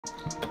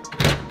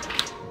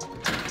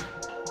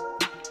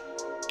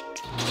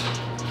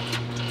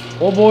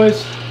Well,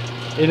 boys,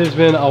 it has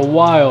been a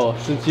while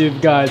since you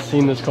guys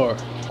seen this car.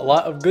 A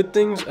lot of good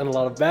things and a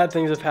lot of bad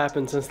things have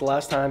happened since the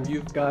last time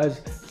you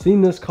guys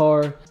seen this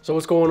car. So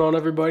what's going on,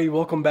 everybody?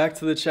 Welcome back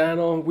to the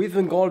channel. We've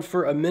been gone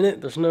for a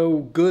minute. There's no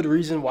good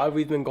reason why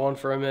we've been gone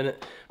for a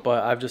minute,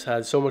 but I've just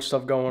had so much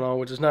stuff going on,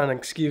 which is not an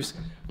excuse,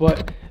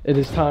 but it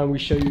is time we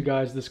show you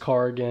guys this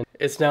car again.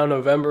 It's now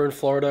November in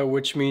Florida,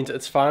 which means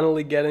it's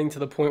finally getting to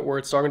the point where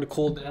it's starting to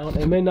cool down.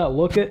 It may not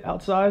look it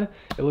outside.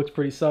 It looks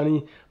pretty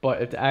sunny,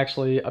 but it's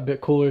actually a bit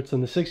cooler. It's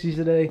in the 60s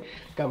today.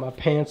 Got my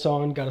pants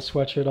on, got a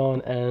sweatshirt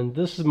on, and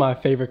this is my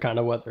favorite kind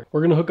of weather.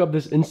 We're gonna hook up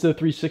this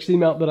Insta360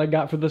 mount that I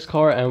got for this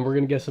car, and we're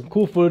gonna get some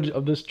cool footage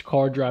of this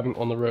car driving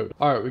on the road.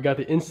 All right, we got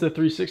the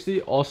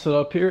Insta360 all set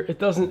up here. It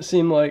doesn't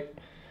seem like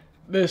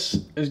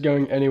this is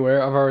going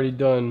anywhere. I've already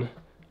done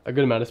a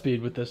good amount of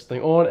speed with this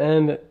thing on,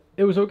 and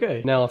it was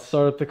okay. Now let's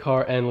start up the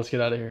car and let's get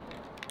out of here.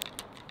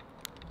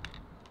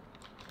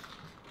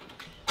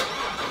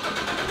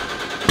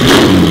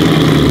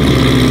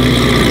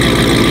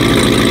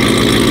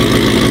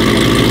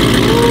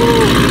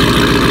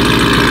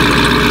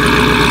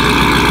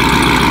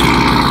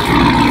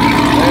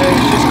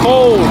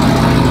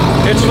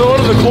 It's one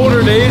of the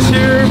colder days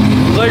here.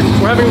 It's like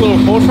we're having a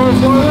little cold front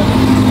in Florida.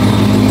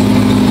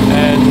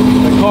 And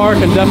the car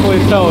can definitely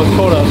tell it's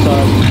cold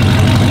outside.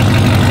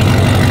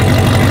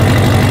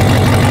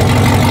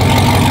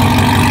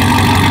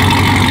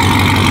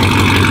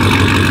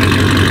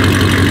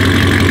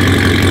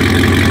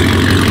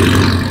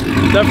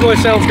 Definitely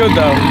sounds good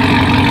though.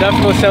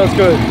 Definitely sounds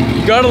good.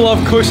 You gotta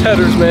love Cook's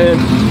headers, man.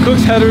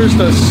 Cook's headers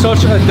does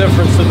such a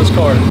difference to this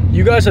car.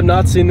 You guys have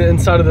not seen the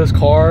inside of this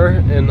car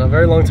in a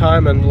very long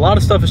time, and a lot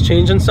of stuff has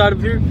changed inside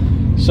of here.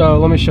 So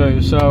let me show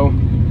you. So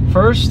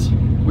first,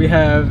 we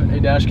have a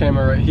dash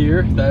camera right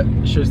here that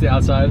shows the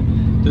outside.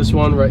 This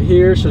one right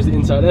here shows the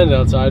inside and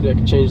outside. I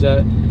can change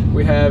that.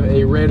 We have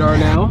a radar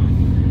now.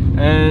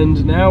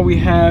 And now we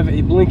have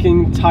a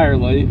blinking tire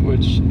light,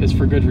 which is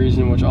for good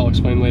reason, which I'll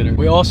explain later.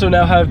 We also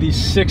now have these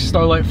 6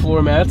 Starlight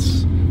floor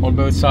mats on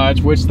both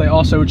sides, which they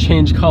also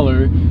change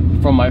color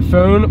from my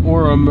phone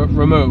or a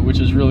remote, which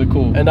is really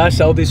cool. And I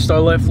sell these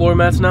Starlight floor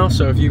mats now,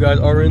 so if you guys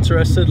are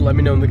interested, let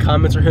me know in the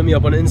comments or hit me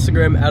up on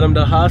Instagram,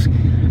 adam.hosk.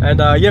 And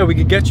yeah, we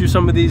could get you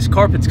some of these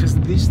carpets because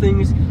these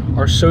things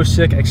are so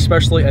sick,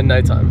 especially at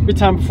nighttime. Every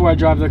time before I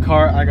drive the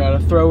car, I gotta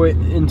throw it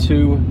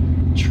into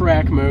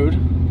track mode.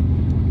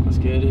 Let's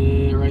get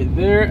it right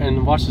there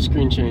and watch the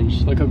screen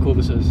change. Look how cool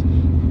this is.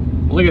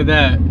 Look at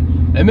that.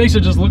 It makes it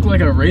just look like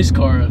a race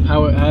car,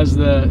 how it has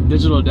the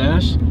digital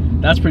dash.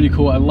 That's pretty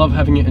cool. I love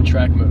having it in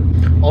track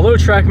mode. Although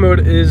track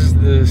mode is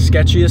the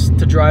sketchiest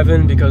to drive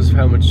in because of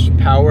how much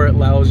power it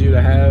allows you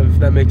to have, if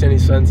that makes any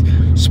sense.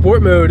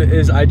 Sport mode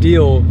is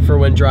ideal for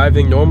when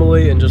driving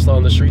normally and just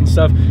on the street and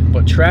stuff,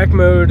 but track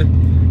mode,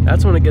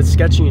 that's when it gets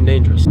sketchy and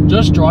dangerous.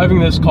 Just driving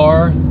this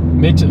car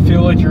makes it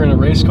feel like you're in a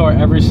race car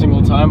every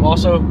single time.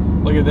 Also,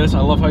 look at this. I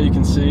love how you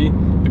can see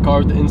the car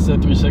with the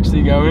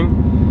Insta360 going,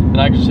 and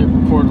I can just hit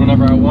record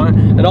whenever I want.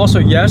 And also,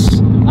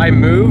 yes, I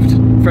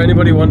moved. For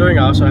anybody wondering,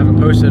 I also haven't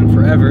posted in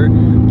forever,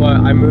 but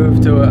I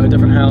moved to a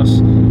different house,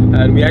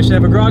 and we actually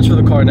have a garage for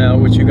the car now,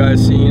 which you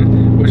guys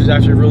seen, which is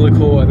actually really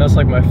cool, and that's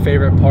like my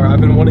favorite part. I've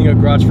been wanting a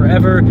garage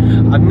forever.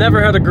 I've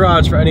never had a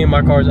garage for any of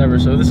my cars ever,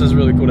 so this is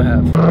really cool to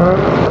have.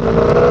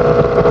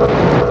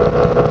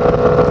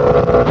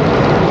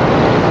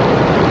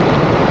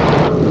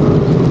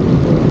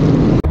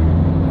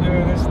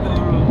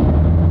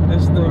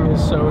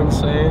 So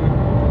insane.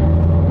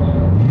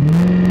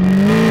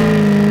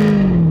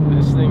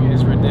 This thing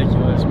is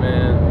ridiculous,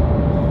 man.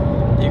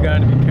 You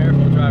gotta be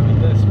careful driving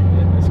this.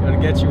 It's gonna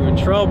get you in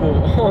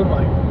trouble. Oh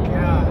my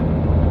god.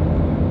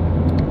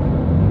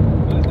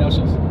 Now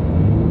she's...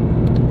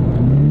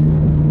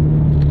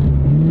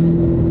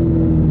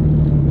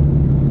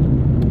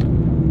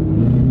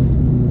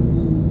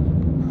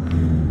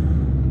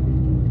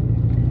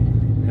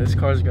 This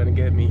car's gonna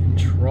get me in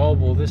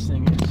trouble. This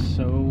thing is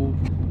so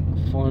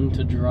fun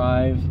to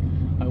drive.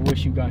 I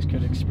wish you guys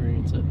could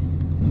experience it.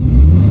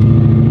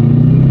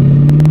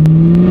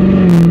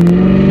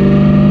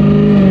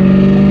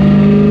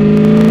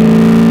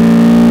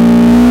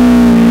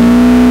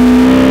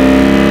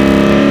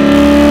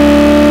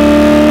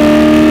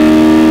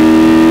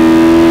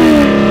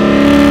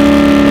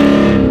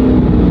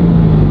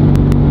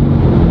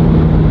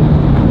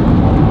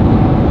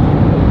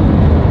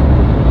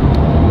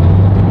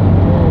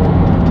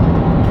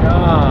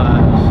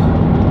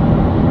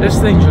 This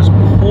thing just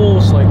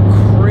pulls like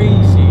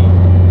crazy.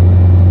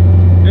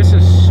 This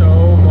is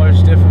so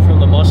much different from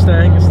the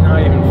Mustang. It's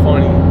not even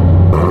funny.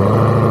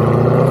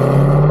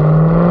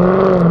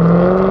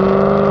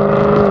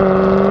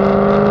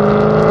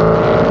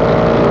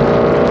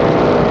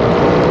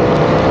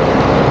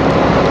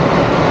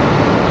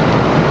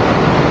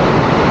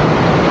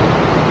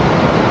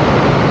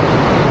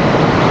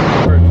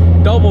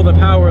 Double the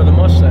power of the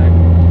Mustang.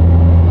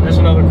 There's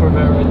another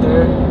Corvette right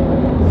there.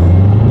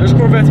 There's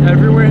Corvettes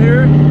everywhere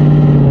here,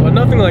 but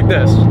nothing like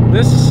this.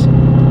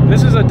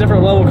 This is a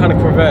different level kind of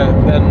Corvette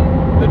than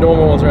the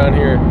normal ones around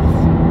here.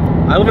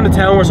 I live in a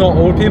town where it's all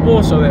old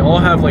people, so they all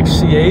have like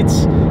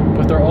C8s,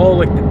 but they're all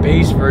like the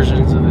base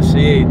versions of the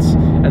C8s.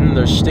 And then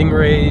there's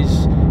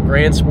Stingrays,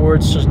 Grand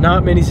Sports. There's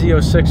not many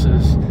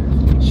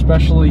Z06s,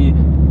 especially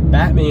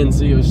Batman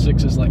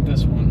Z06s like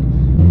this one.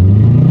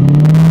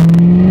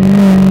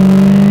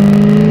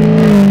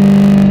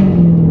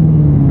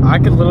 I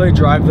could literally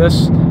drive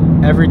this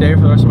every day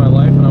for the rest of my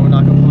life and I would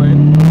not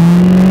complain.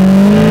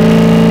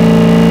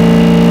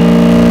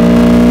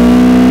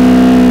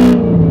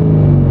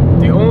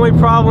 The only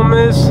problem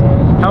is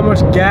how much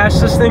gas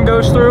this thing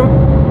goes through.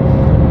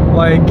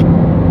 Like,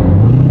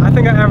 I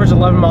think I average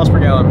 11 miles per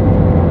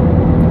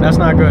gallon. That's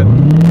not good.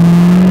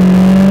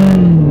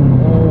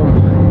 Oh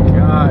my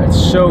god, it's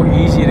so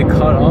easy to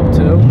cut up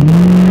too.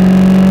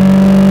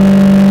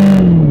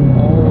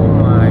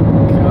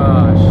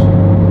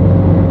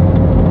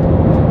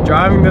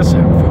 Driving this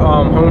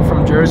home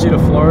from Jersey to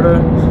Florida,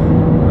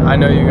 I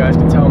know you guys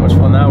can tell how much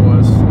fun that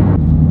was.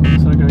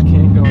 Looks like I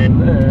can't go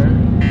in there.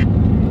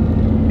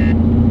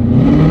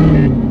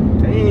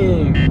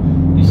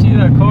 Dang, you see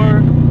that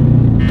car?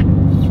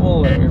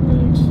 Full of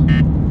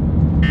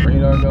airbags.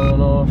 Radar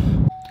going off.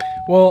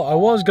 Well, I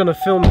was gonna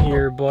film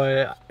here,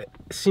 but it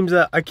seems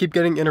that I keep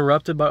getting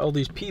interrupted by all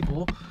these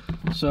people.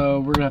 So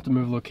we're gonna have to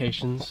move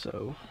locations,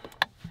 so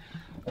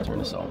I'll turn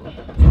this on.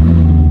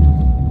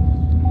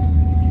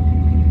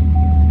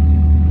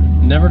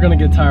 Never gonna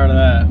get tired of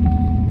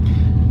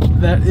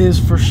that. That is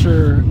for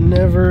sure.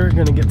 Never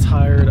gonna get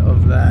tired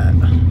of that.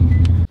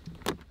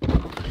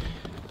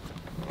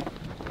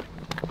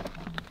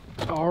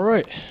 All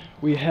right,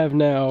 we have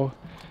now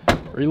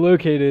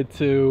relocated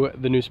to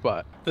the new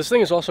spot. This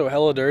thing is also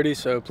hella dirty,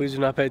 so please do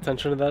not pay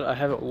attention to that. I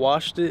haven't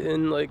washed it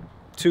in like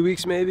 2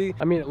 weeks maybe.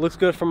 I mean, it looks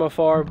good from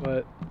afar,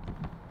 but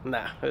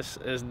nah, this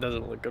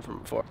doesn't look good from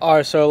before. All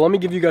right, so let me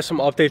give you guys some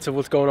updates of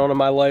what's going on in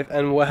my life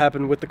and what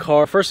happened with the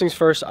car. First things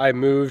first, I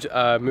moved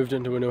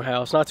into a new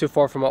house, not too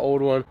far from my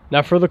old one.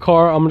 Now for the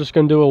car, I'm just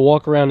gonna do a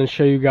walk around and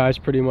show you guys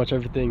pretty much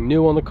everything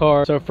new on the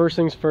car. So first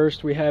things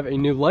first, we have a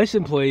new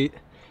license plate.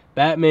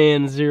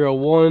 Batman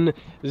 01.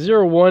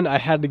 01 I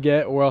had to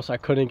get, or else I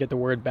couldn't get the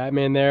word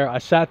Batman there. I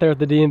sat there at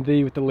the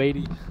DMV with the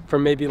lady for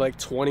maybe like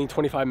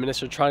 20-25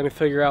 minutes of trying to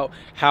figure out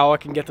how I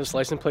can get this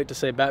license plate to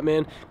say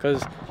Batman,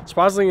 because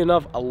surprisingly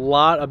enough, a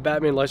lot of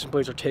Batman license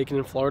plates are taken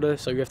in Florida,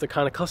 so you have to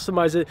kind of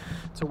customize it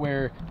to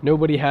where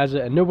nobody has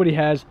it, and nobody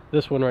has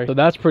this one right. So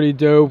that's pretty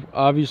dope.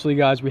 Obviously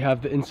guys, we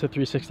have the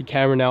Insta360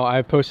 camera now.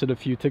 I've posted a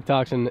few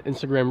TikToks and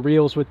Instagram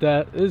reels with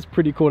that. It's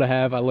pretty cool to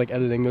have. I like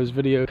editing those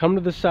videos. Come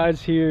to the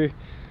sides here.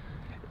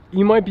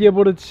 You might be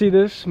able to see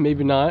this,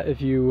 maybe not, if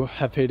you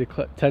have paid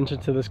attention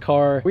to this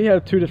car. We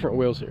have two different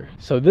wheels here.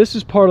 So this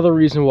is part of the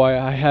reason why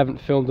I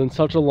haven't filmed in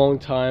such a long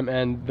time,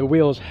 and the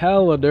wheel is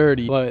hella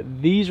dirty.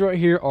 But these right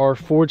here are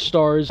Forge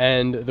Stars,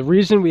 and the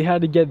reason we had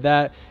to get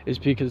that is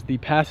because the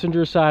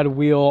passenger side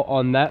wheel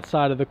on that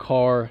side of the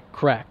car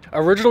cracked.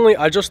 Originally,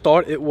 I just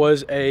thought it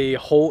was a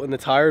hole in the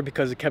tire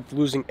because it kept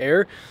losing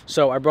air.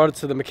 So I brought it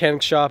to the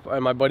mechanic shop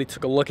and my buddy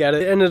took a look at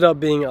it. It ended up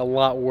being a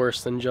lot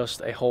worse than just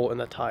a hole in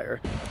the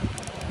tire.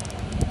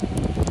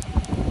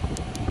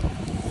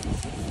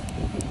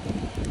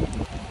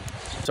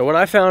 So when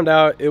I found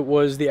out it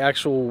was the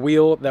actual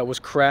wheel that was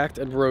cracked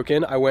and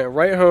broken, I went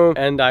right home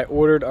and I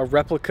ordered a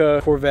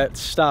replica Corvette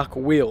stock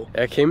wheel.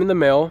 It came in the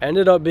mail,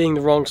 ended up being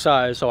the wrong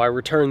size, so I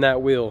returned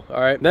that wheel. All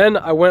right, then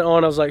I went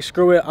on, I was like,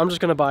 screw it, I'm just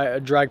gonna buy a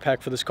drag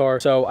pack for this car.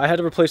 So I had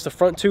to replace the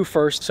front two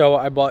first, so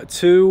I bought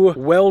two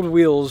weld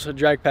wheels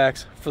drag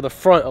packs for the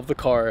front of the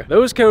car.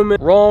 Those came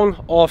in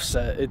wrong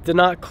offset. It did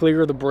not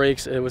clear the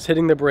brakes. It was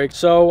hitting the brakes,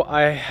 so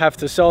I have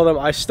to sell them.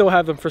 I still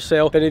have them for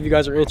sale. If any of you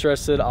guys are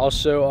interested, I'll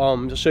show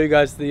you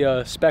guys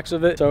the specs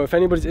of it. So if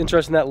anybody's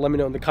interested in that, let me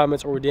know in the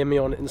comments or DM me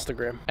on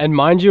Instagram. And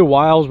mind you,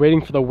 while I was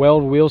waiting for the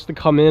weld wheels to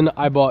come in,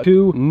 I bought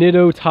two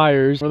Nitto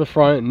tires for the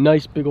front.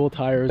 Nice big old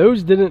tires.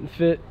 Those didn't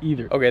fit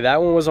either. Okay,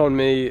 that one was on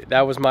me.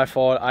 That was my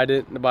fault. I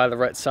didn't buy the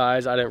right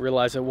size. I didn't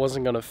realize it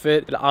wasn't gonna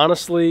fit. It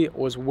honestly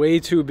was way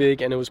too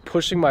big and it was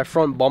pushing my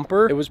front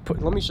bumper. It was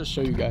let me just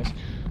show you guys.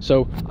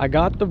 So I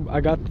got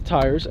the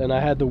tires and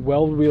I had the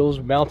weld wheels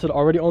mounted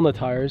already on the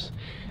tires,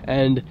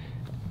 and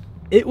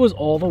it was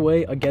all the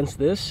way against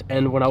this,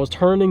 and when I was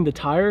turning the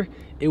tire,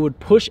 it would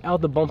push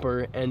out the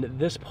bumper and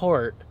this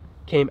part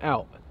came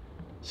out.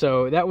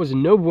 So that was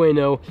no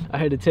bueno. I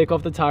had to take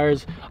off the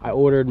tires. I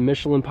ordered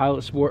Michelin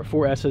Pilot Sport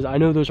 4S's. I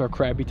know those are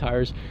crappy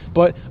tires,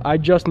 but I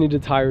just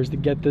needed tires to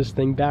get this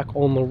thing back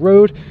on the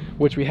road,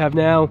 which we have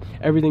now.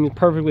 Everything is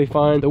perfectly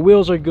fine. The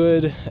wheels are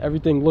good.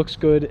 Everything looks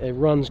good. It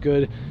runs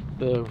good.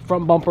 The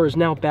front bumper is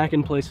now back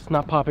in place. It's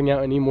not popping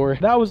out anymore.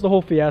 That was the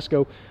whole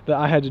fiasco that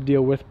I had to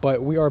deal with,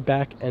 but we are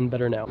back and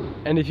better now.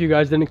 And if you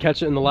guys didn't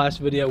catch it in the last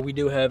video, we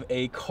do have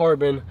a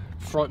carbon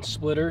front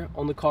splitter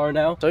on the car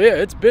now. So yeah,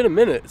 it's been a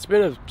minute. It's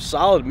been a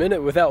solid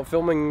minute without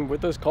filming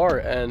with this car,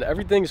 and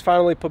everything's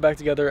finally put back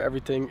together.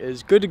 Everything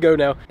is good to go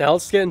now. Now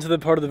let's get into the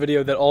part of the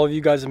video that all of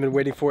you guys have been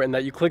waiting for and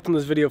that you clicked on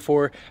this video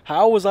for.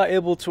 How was I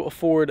able to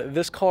afford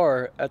this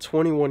car at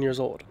 21 years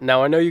old?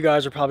 Now I know you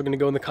guys are probably going to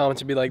go in the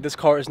comments and be like, this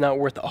car is not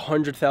worth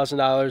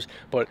 $100,000,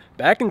 but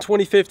back in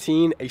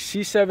 2015, a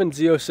C7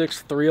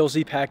 Z06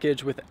 3LZ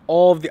package with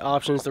all of the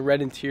options, the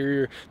red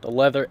interior, the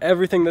leather,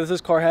 everything that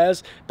this car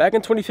has, back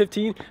in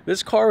 2015,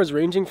 this car was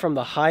ranging from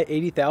the high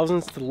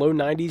 80,000s to the low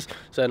 90s.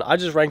 So I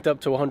just ranked up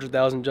to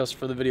 100,000 just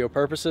for the video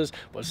purposes,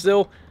 but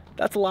still,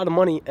 that's a lot of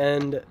money,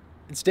 and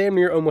it's damn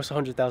near almost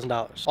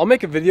 $100,000. I'll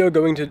make a video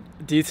going into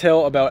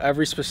detail about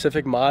every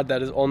specific mod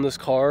that is on this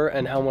car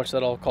and how much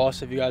that all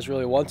costs if you guys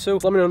really want to. So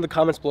let me know in the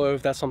comments below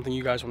if that's something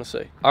you guys want to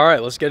see. All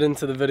right, let's get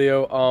into the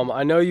video.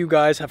 I know you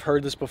guys have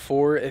heard this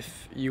before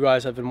if you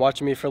guys have been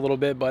watching me for a little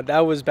bit, but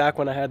that was back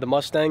when I had the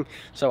Mustang.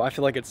 So I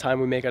feel like it's time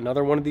we make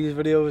another one of these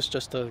videos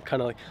just to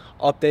kind of like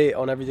update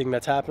on everything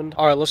that's happened.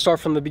 All right, let's start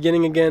from the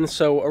beginning again.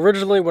 So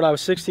originally when I was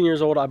 16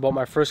 years old, I bought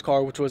my first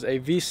car, which was a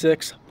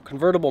V6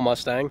 convertible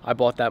Mustang. I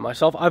bought that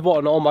myself. I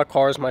bought all my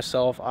cars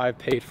myself. I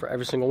paid for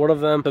every single one of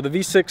them. So the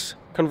V6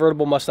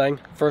 convertible Mustang,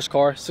 first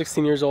car,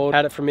 16 years old,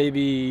 had it for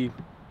maybe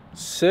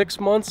 6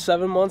 months,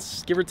 7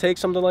 months, give or take,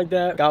 something like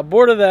that. Got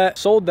bored of that,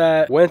 sold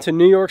that, went to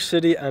New York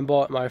City and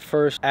bought my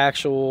first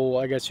actual,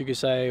 I guess you could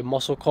say,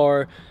 muscle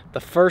car, the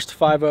first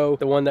 5.0,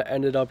 the one that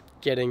ended up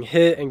getting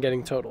hit and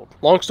getting totaled.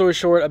 Long story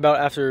short, about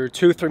after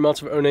 2-3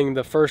 months of owning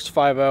the first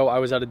 5.0, I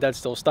was at a dead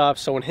still stop.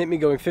 Someone hit me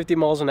going 50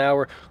 miles an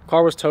hour,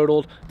 car was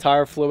totaled,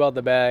 tire flew out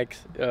the back,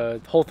 the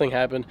whole thing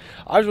happened.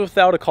 I was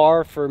without a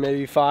car for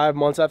maybe 5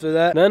 months after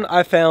that. Then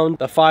I found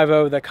the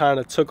 5.0 that kind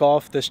of took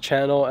off this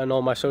channel and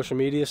all my social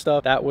media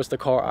stuff. That was the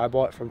car I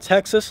bought from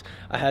Texas.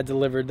 I had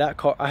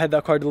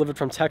that car delivered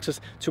from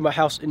Texas to my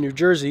house in New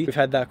Jersey. We've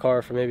had that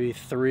car for maybe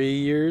 3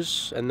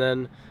 years, and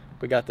then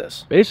we got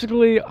this.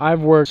 Basically,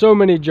 I've worked so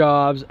many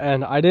jobs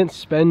and I didn't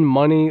spend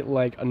money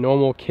like a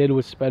normal kid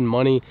would spend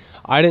money.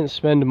 I didn't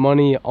spend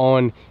money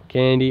on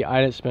candy.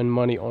 I didn't spend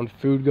money on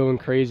food going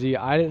crazy.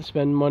 I didn't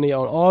spend money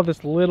on all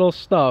this little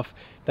stuff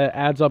that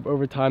adds up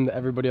over time that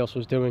everybody else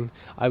was doing.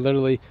 I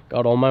literally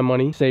got all my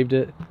money, saved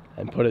it,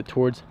 and put it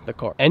towards the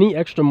car. Any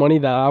extra money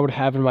that I would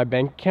have in my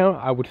bank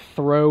account, I would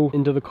throw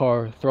into the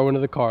car, throw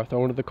into the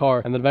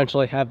car, and then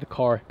eventually have the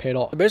car paid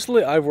off. So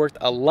basically, I've worked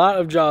a lot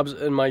of jobs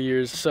in my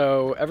years.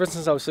 So ever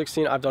since I was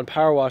 16, I've done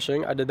power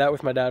washing. I did that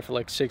with my dad for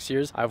like 6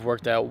 years. I've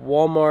worked at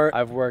Walmart.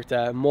 I've worked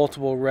at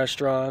multiple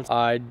restaurants.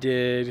 I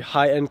did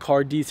high-end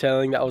car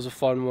detailing. That was a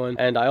fun one.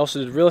 And I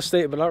also did real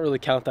estate, but I don't really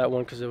count that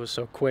one because it was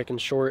so quick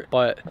and short.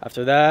 But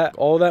after that,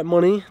 all that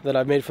money that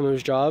I've made from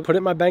those jobs, put it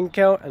in my bank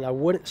account, and I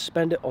wouldn't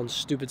spend it on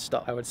stupid stuff.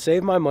 I would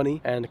save my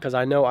money, and because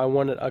I know I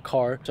wanted a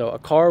car, so a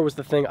car was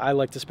the thing I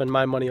like to spend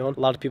my money on. A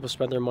lot of people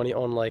spend their money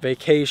on like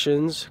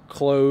vacations,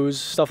 clothes,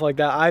 stuff like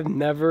that. I've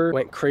never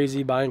went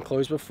crazy buying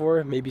clothes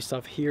before, maybe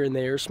stuff here and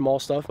there, small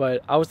stuff,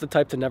 but I was the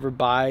type to never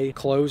buy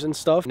clothes and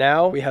stuff.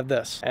 Now we have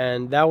this,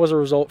 and that was a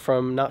result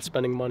from not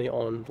spending money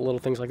on little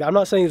things like that. I'm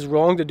not saying it's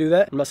wrong to do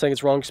that. I'm not saying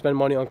it's wrong to spend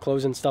money on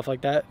clothes and stuff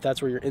like that. If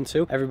that's where you're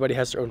into. Everybody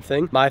has their own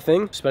thing. My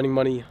thing, spending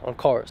money on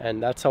cars,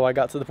 and that's how I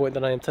got to the point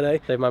that I am today.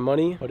 Save my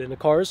money, put it into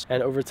cars,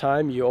 and over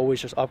time you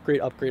always just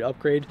upgrade.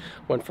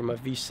 Went from a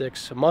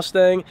V6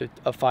 Mustang to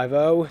a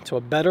 5.0 to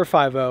a better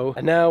 5.0,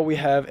 and now we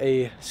have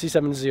a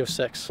C7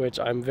 Z06, which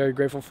I'm very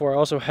grateful for. I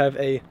also have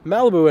a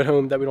Malibu at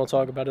home that we don't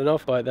talk about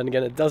enough, but then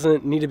again, it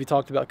doesn't need to be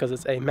talked about because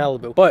it's a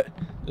Malibu. But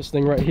this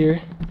thing right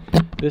here,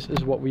 this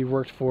is what we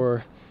worked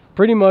for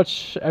pretty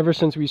much ever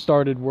since we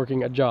started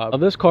working a job. Now,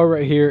 this car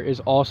right here is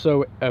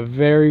also a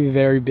very,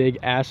 very big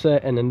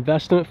asset and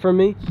investment for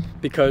me,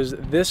 because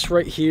this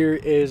right here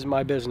is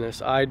my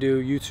business. I do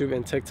YouTube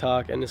and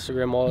TikTok and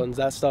Instagram, all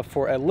that stuff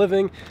for a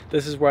living.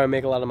 This is where I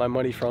make a lot of my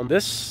money from.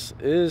 This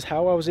is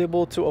how I was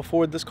able to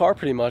afford this car,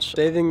 pretty much.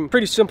 Saving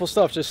pretty simple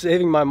stuff, just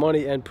saving my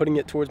money and putting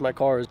it towards my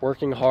cars.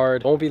 Working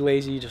hard, don't be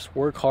lazy, just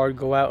work hard,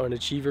 go out and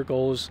achieve your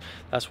goals.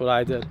 That's what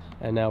I did,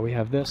 and now we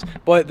have this.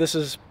 But this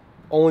is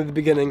only the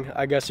beginning,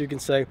 I guess you can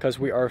say, because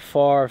we are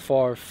far,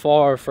 far,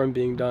 far from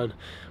being done.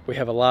 We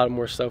have a lot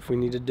more stuff we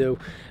need to do,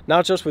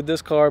 not just with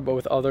this car, but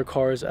with other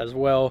cars as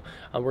well.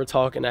 We're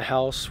talking a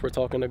house, we're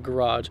talking a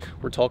garage,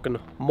 we're talking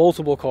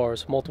multiple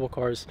cars.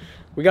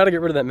 We got to get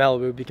rid of that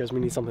Malibu because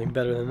we need something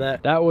better than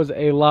that. That was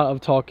a lot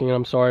of talking, and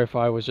I'm sorry if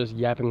I was just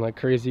yapping like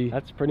crazy.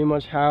 That's pretty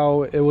much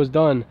how it was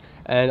done.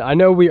 And I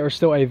know we are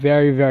still a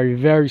very, very,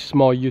 very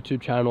small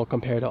YouTube channel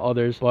compared to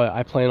others, but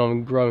I plan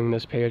on growing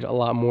this page a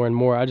lot more and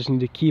more. I just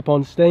need to keep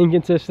on staying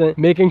consistent,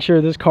 making sure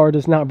this car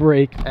does not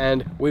break,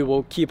 and we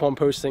will keep on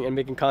posting and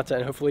making content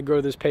and hopefully grow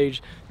this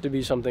page to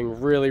be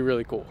something really,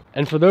 really cool.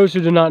 And for those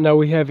who do not know,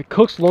 we have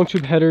Cook's long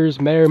tube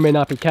headers, may or may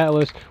not be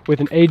catless, with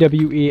an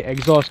AWE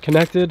exhaust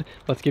connected.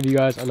 Let's give you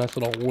guys a nice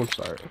little warm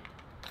start.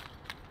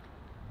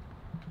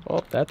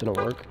 Oh, that didn't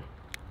work.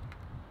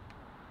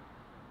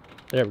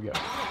 There we go.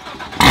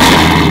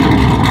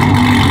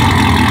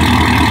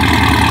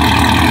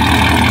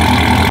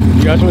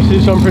 You guys want to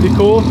see something pretty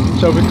cool?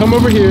 So if we come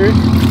over here,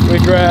 We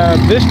grab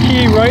this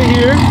key right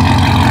here.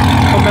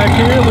 Come back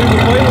here, leave the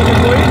plate, leave the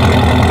plate.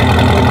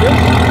 Like this.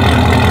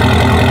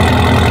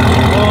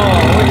 Oh,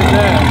 look at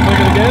that. Click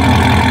it again.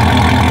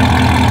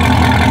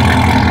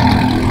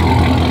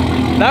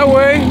 That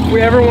way, if we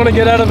ever want to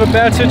get out of a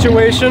bad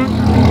situation,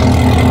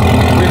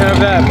 we have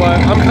that. But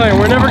I'm telling you,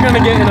 we're never going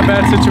to get in a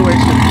bad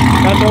situation.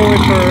 That's only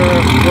for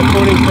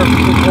recording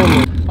purposes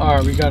only.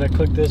 Alright, we got to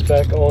click this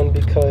back on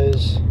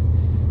because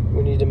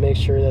we need to make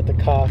sure that the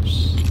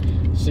cops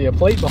see a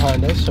plate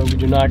behind us so we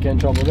do not get in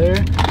trouble there.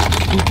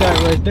 Keep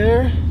that right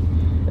there.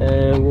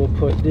 And we'll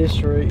put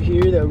this right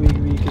here that we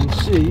can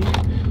see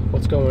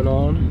what's going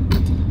on.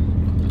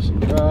 Some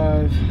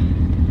drive.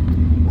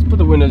 Let's put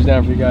the windows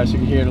down for you guys so you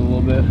can hear it a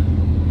little bit.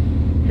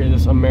 Hear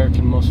this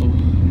American muscle.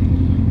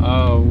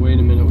 Oh, wait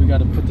a minute. We got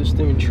to put this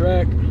thing in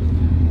track.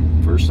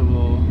 First of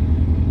all,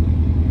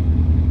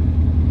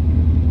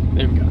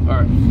 there we go.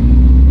 All right.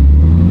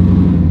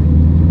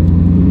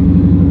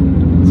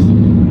 Let's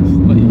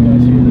let you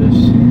guys hear this.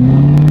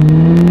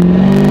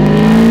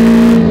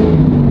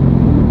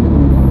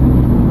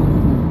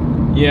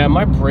 Yeah,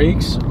 my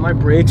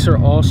brakes are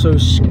also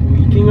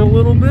squeaking a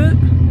little bit.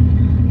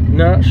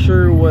 Not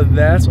sure what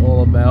that's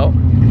all about.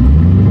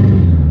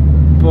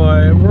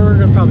 But we're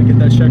gonna probably get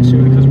that checked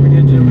soon because we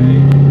need to do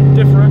a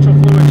differential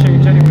fluid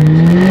change anyways.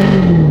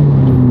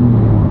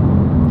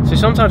 See,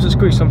 sometimes it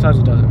squeaks, sometimes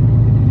it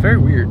doesn't. Very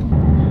weird.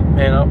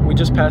 Man, we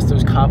just passed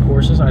those cop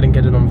horses. I didn't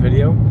get it on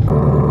video.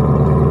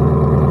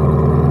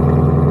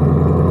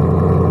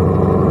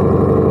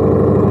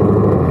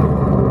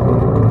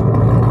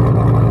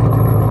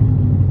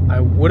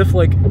 What if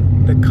like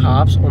the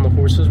cops on the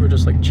horses were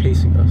just like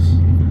chasing us?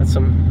 That's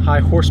some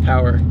high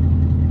horsepower.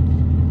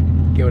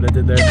 Get what I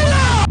did there?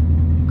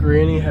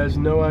 Granny has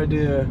no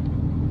idea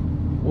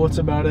what's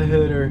about to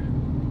hit her.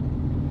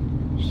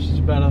 She's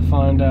about to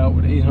find out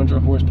what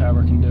 800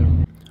 horsepower can do.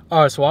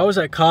 All right, so I was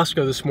at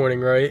Costco this morning,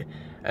 right?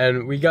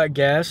 And we got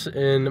gas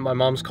in my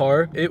mom's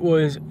car. It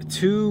was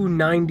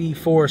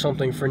 $2.94 or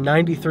something for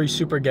 93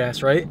 super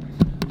gas, right?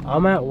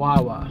 I'm at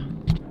Wawa.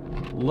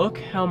 Look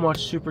how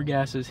much super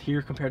gas is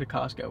here compared to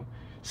Costco.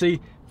 See,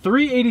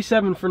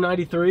 $3.87 for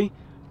 93,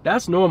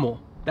 that's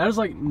normal. That is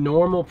like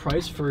normal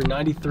price for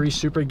 93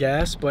 super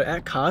gas, but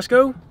at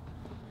Costco,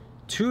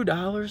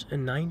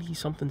 $2.90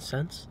 something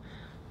cents.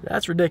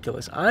 That's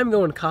ridiculous. I'm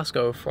going to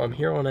Costco from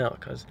here on out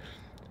because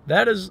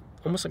that is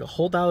almost like a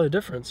whole dollar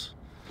difference.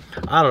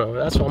 I don't know.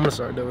 That's what I'm gonna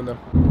start doing though.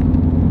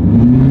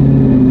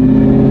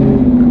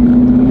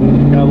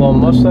 Got a little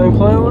Mustang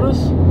playing with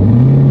us.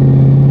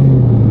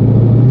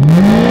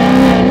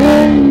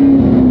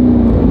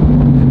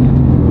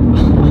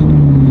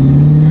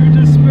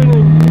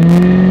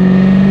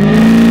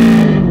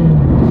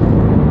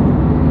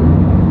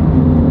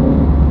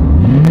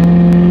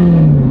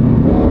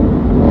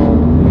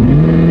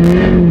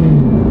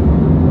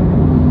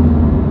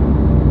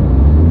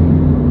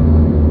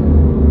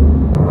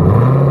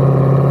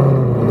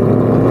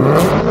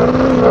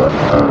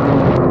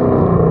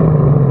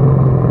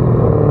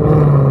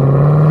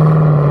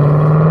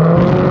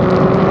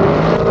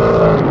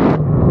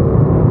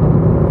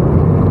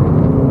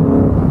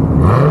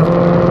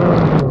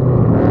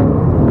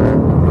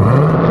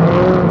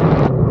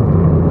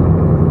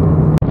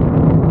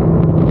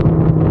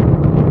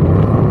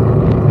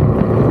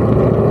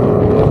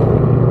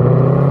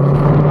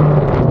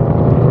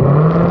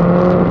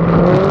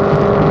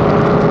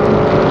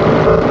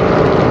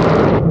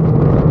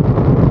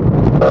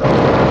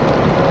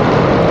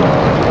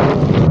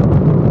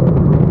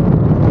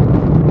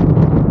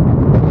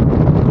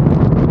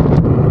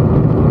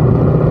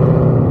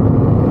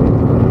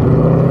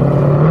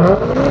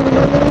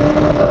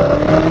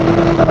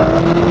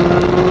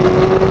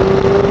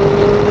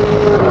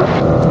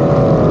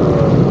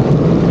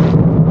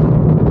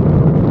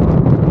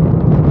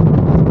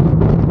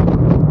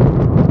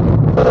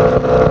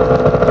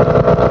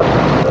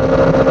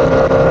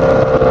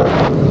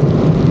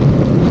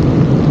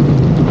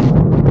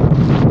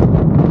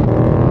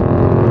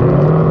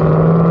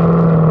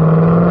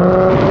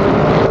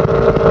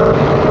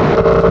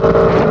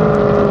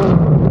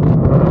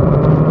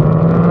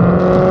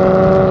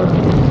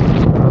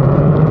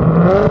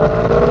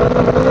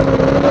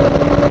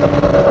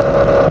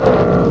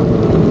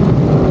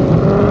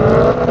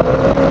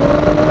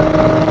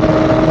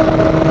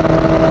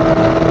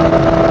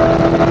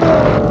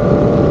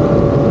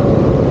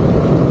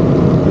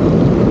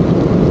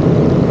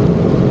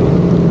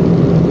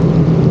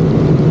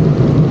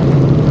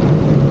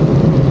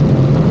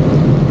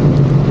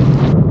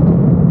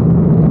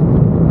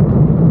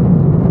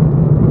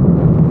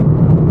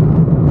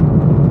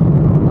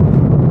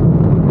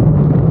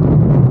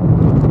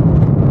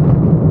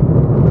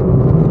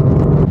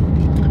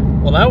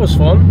 Well, that was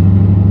fun.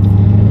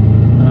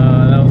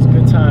 That was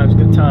good times,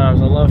 good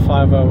times. I love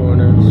 5.0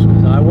 owners,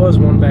 because I was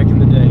one back in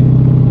the day.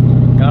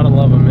 Gotta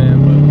love them,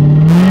 man, but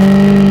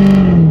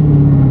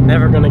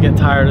never gonna get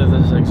tired of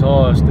this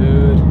exhaust,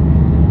 dude.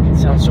 It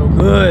sounds so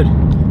good.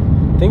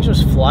 Things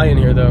just fly in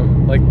here, though.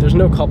 Like, there's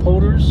no cup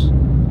holders,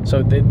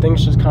 so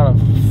things just kind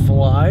of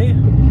fly.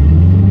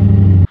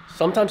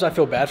 Sometimes I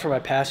feel bad for my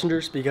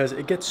passengers because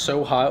it gets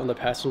so hot on the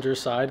passenger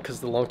side because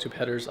the long tube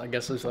headers, I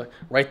guess, is like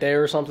right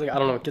there or something. I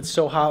don't know. It gets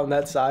so hot on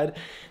that side.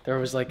 They're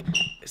always like,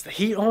 is the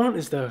heat on?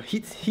 Is the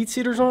heat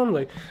seaters on?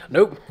 Like,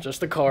 nope, just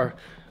the car.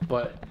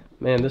 But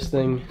man, this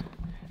thing,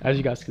 as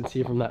you guys can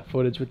see from that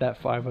footage with that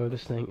 5.0,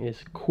 this thing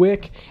is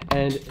quick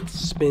and it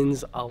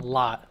spins a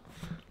lot.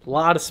 A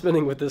lot of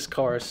spinning with this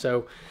car.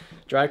 So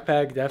drag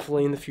pack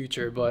definitely in the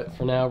future, but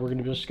for now we're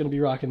just gonna be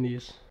rocking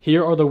these.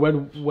 Here are the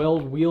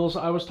weld wheels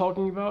I was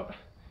talking about.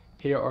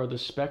 Here are the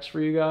specs for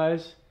you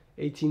guys,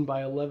 18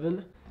 by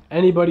 11.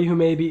 Anybody who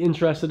may be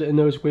interested in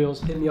those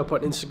wheels, hit me up on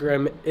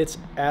Instagram. It's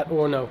at,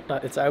 or no,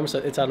 not it's, I almost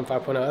said it's Adam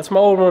 5.0. That's my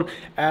old one,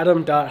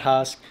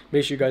 adam.hask.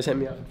 Make sure you guys hit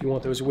me up if you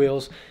want those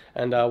wheels,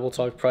 and we'll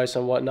talk price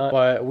and whatnot.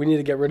 But we need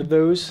to get rid of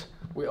those.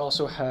 We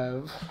also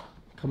have,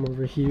 come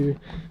over here,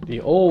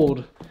 the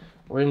old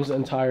rims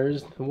and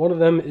tires. One of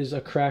them is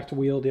a cracked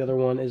wheel, the other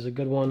one is a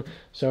good one.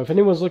 So if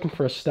anyone's looking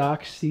for a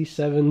stock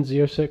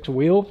C706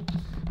 wheel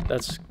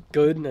that's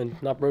good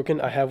and not broken,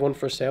 I have one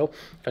for sale.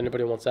 If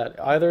anybody wants that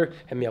either,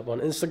 hit me up on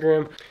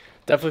Instagram.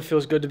 Definitely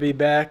feels good to be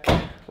back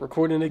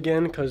recording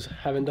again because I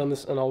haven't done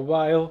this in a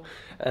while,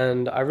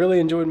 and I really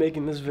enjoyed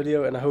making this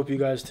video, and I hope you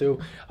guys too.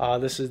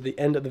 This is the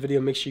end of the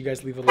video. Make sure you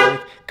guys leave a like,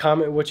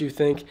 comment what you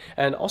think,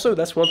 and also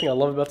that's one thing I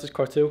love about this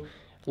car too.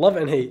 Love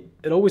and hate.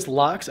 It always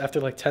locks after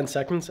like 10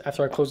 seconds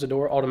after I close the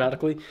door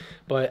automatically.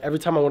 But every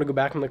time I want to go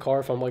back in the car,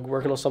 if I'm like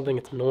working on something,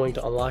 it's annoying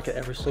to unlock it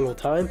every single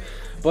time.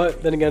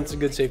 But then again, it's a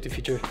good safety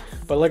feature.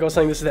 But like I was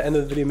saying, this is the end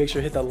of the video. Make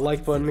sure you hit that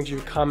like button. Make sure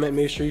you comment.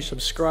 Make sure you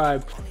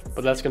subscribe.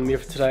 But that's going to be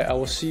it for today. I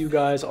will see you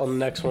guys on the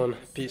next one.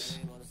 Peace.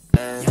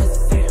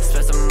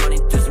 Spend some money,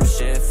 do some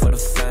shit for the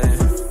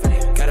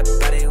fame. Got a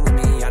buddy with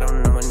me, I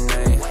don't know my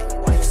name.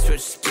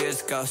 Switch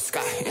gears, go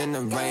sky in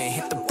the rain.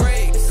 Hit the